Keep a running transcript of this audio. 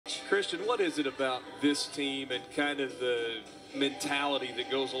Christian, what is it about this team and kind of the mentality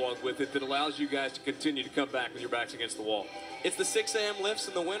that goes along with it that allows you guys to continue to come back with your backs against the wall? It's the 6 a.m. lifts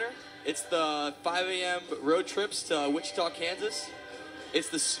in the winter. It's the 5 a.m. road trips to Wichita, Kansas. It's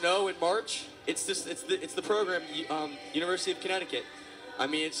the snow in March. It's the program, University of Connecticut. I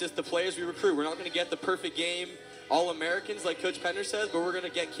mean, it's just the players we recruit. We're not going to get the perfect game All-Americans like Coach Penner says, but we're going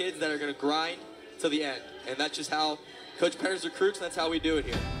to get kids that are going to grind to the end. And that's just how Coach Penner's recruits, and that's how we do it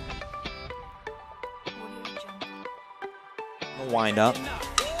here. Wind up.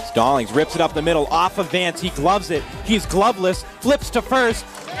 Stallings rips it up the middle, off of Vance. He gloves it. He's gloveless, flips to first,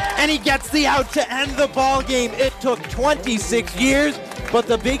 and he gets the out to end the ball game. It took 26 years, but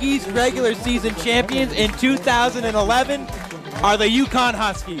the Big East regular season champions in 2011 are the UConn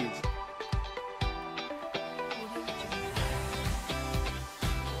Huskies.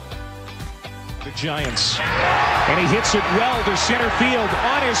 The Giants, and he hits it well to center field.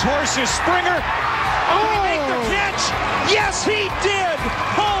 On his horse is Springer. Oh, did he make the catch? Yes, he did.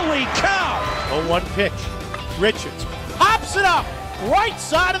 Holy cow! 0-1 pitch. Richards pops it up right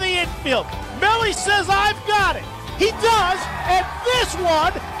side of the infield. Millie says, "I've got it." He does, and this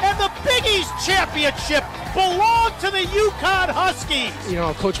one and the Big East championship belong to the UConn Huskies. You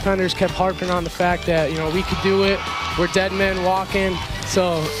know, Coach Penner's kept harping on the fact that, you know, we could do it. We're dead men walking.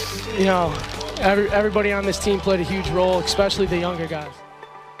 So, you know, everybody on this team played a huge role, especially the younger guys.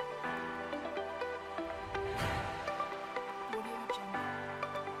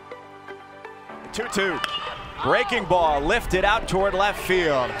 Two-two. Breaking ball lifted out toward left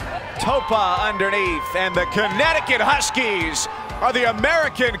field. Topa underneath, and the Connecticut Huskies are the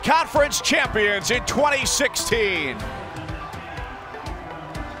American Conference champions in 2016.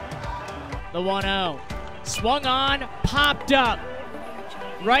 The 1-0. Swung on, popped up.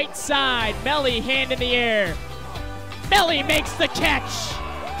 Right side, Melly hand in the air. Melly makes the catch,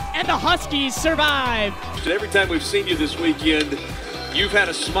 and the Huskies survive. Every time we've seen you this weekend, you've had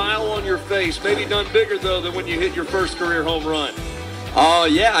a smile on your face, maybe none bigger, though, than when you hit your first career home run. Oh,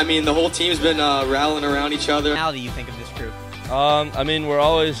 yeah, I mean, the whole team's been rallying around each other. How do you think of this group? I mean, we're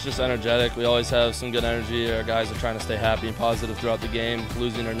always just energetic. We always have some good energy. Our guys are trying to stay happy and positive throughout the game,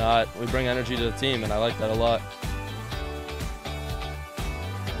 losing or not. We bring energy to the team, and I like that a lot.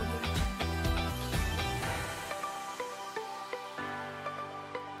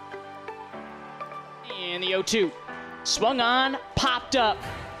 And the 0-2. Swung on, popped up.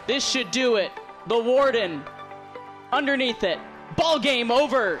 This should do it. The Warden underneath it. Ball game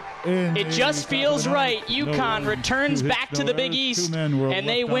over. It just feels right. UConn returns back to the Big East, and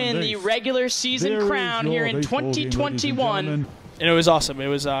they win the regular season crown here in 2021. And it was awesome. It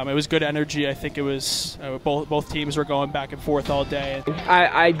was good energy. I think it was both teams were going back and forth all day.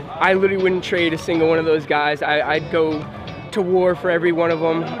 I literally wouldn't trade a single one of those guys. I'd go to war for every one of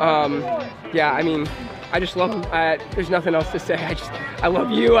them. Yeah, I mean, I just love them. There's nothing else to say. I love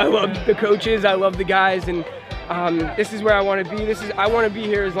you. I love the coaches. I love the guys, and this is where I want to be. I want to be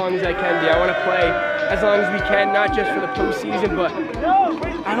here as long as I can be. I want to play as long as we can, not just for the postseason, but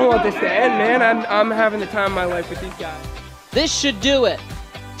I don't want this to end, man. I'm having the time of my life with these guys. This should do it.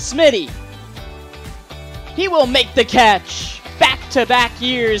 Smitty. He will make the catch. Back-to-back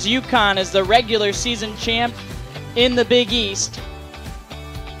years, UConn is the regular season champ in the Big East.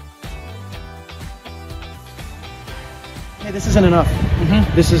 Hey, this isn't enough.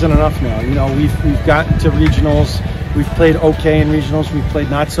 This isn't enough now. You know, we've gotten to regionals. We've played okay in regionals. We've played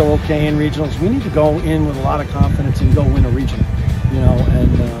not so okay in regionals. We need to go in with a lot of confidence and go win a regional. You know,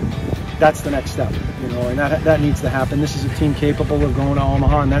 and that's the next step. You know, and that needs to happen. This is a team capable of going to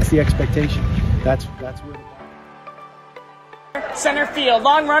Omaha, and that's the expectation. That's where. Center field,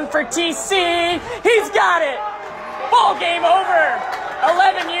 long run for TC. He's got it. Ball game over.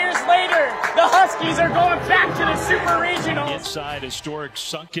 11 years later, the Huskies are going back to the Super Regionals. Inside historic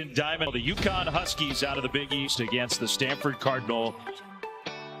sunken diamond. The UConn Huskies out of the Big East against the Stanford Cardinal.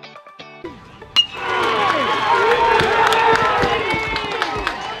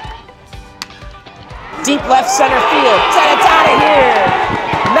 Deep left center field. It's out of here.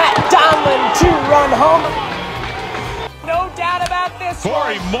 Matt Donlin, 2-run home. No doubt about this.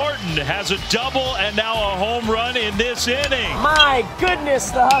 Corey Morton has a double and now a home run in this inning. My goodness,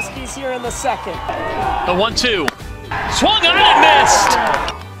 the Huskies here in the second. The 1-2. Swung on and missed.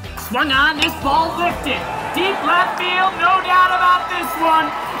 Swung on, this ball lifted. Deep left field, no doubt about this one.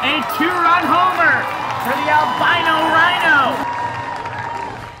 A 2-run homer for the albino rhino.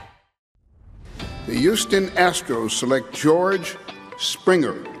 The Houston Astros select George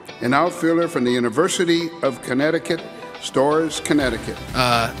Springer, an outfielder from the University of Connecticut, Storrs, Connecticut.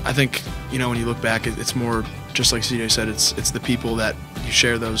 I think, you know, when you look back, it's more just like CJ said, it's the people that you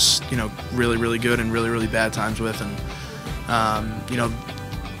share those, you know, really, really good and really, really bad times with, and you know,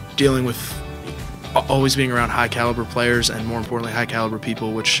 dealing with always being around high caliber players and more importantly high caliber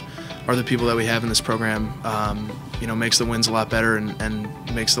people, which are the people that we have in this program, you know, makes the wins a lot better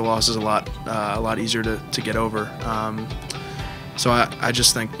and makes the losses a lot easier to get over. So I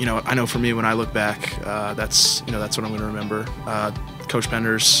just think, you know, I know for me when I look back, that's what I'm going to remember. Coach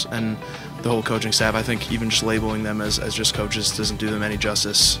Penders and the whole coaching staff, I think even just labeling them as just coaches doesn't do them any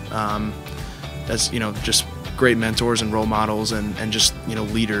justice. As, you know, just great mentors and role models and just, you know,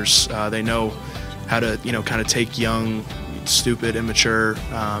 leaders. They know how to, you know, kind of take young, stupid, immature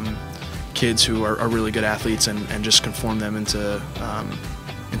kids who are really good athletes and just conform them into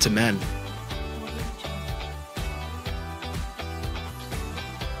men.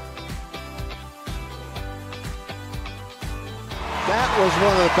 That was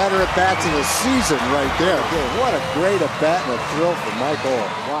one of the better at-bats of the season right there. What a great at-bat and a thrill for Mike Orr.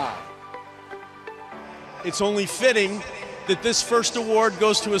 Wow. It's only fitting that this first award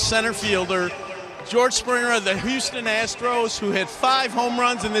goes to a center fielder, George Springer of the Houston Astros, who hit 5 home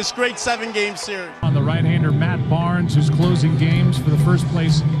runs in this great 7-game series. On the right-hander, Matt Barnes, who's closing games for the first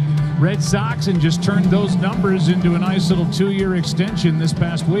place Red Sox and just turned those numbers into a nice little 2-year extension this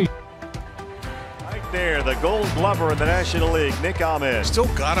past week. There, the Gold Glover in the National League, Nick Ahmed. Still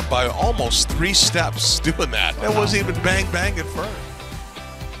got him by almost 3 steps doing that. That wasn't even bang at first.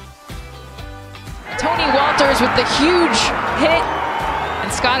 Tony Walters with the huge hit, and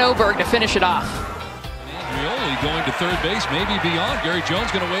Scott Oberg to finish it off. Andreoli going to third base, maybe beyond. Gary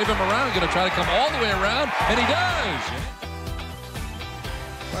Jones going to wave him around, going to try to come all the way around, and he does.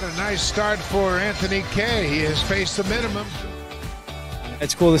 What a nice start for Anthony Kay. He has faced the minimum.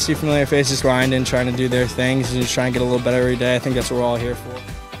 It's cool to see familiar faces grinding, trying to do their things, and just trying to get a little better every day. I think that's what we're all here for.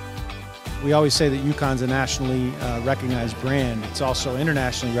 We always say that UConn's a nationally recognized brand. It's also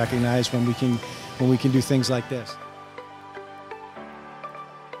internationally recognized when we can do things like this.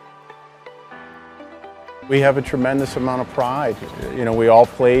 We have a tremendous amount of pride. You know, we all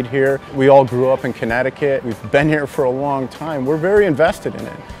played here. We all grew up in Connecticut. We've been here for a long time. We're very invested in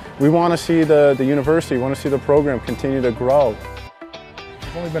it. We want to see the university, we want to see the program continue to grow.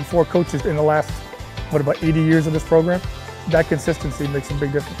 There's only been 4 coaches in the last, about 80 years of this program. That consistency makes a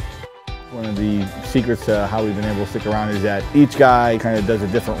big difference. One of the secrets to how we've been able to stick around is that each guy kind of does a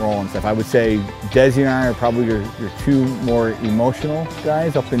different role and stuff. I would say Desi and I are probably your 2 more emotional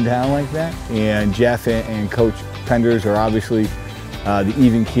guys up and down like that. And Jeff and Coach Penders are obviously the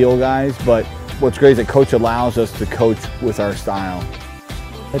even keel guys. But what's great is that Coach allows us to coach with our style.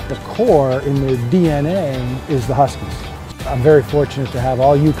 At the core, in their DNA, is the Huskies. I'm very fortunate to have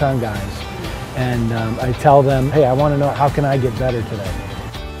all UConn guys, and I tell them, hey, I want to know how can I get better today.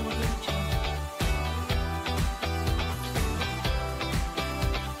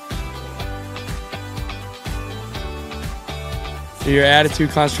 Your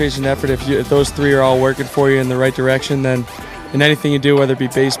attitude, concentration, effort, if those 3 are all working for you in the right direction, then in anything you do, whether it be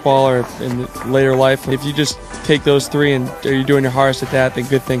baseball or in later life, if you just take those 3 and you're doing your hardest at that, then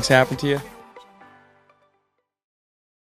good things happen to you.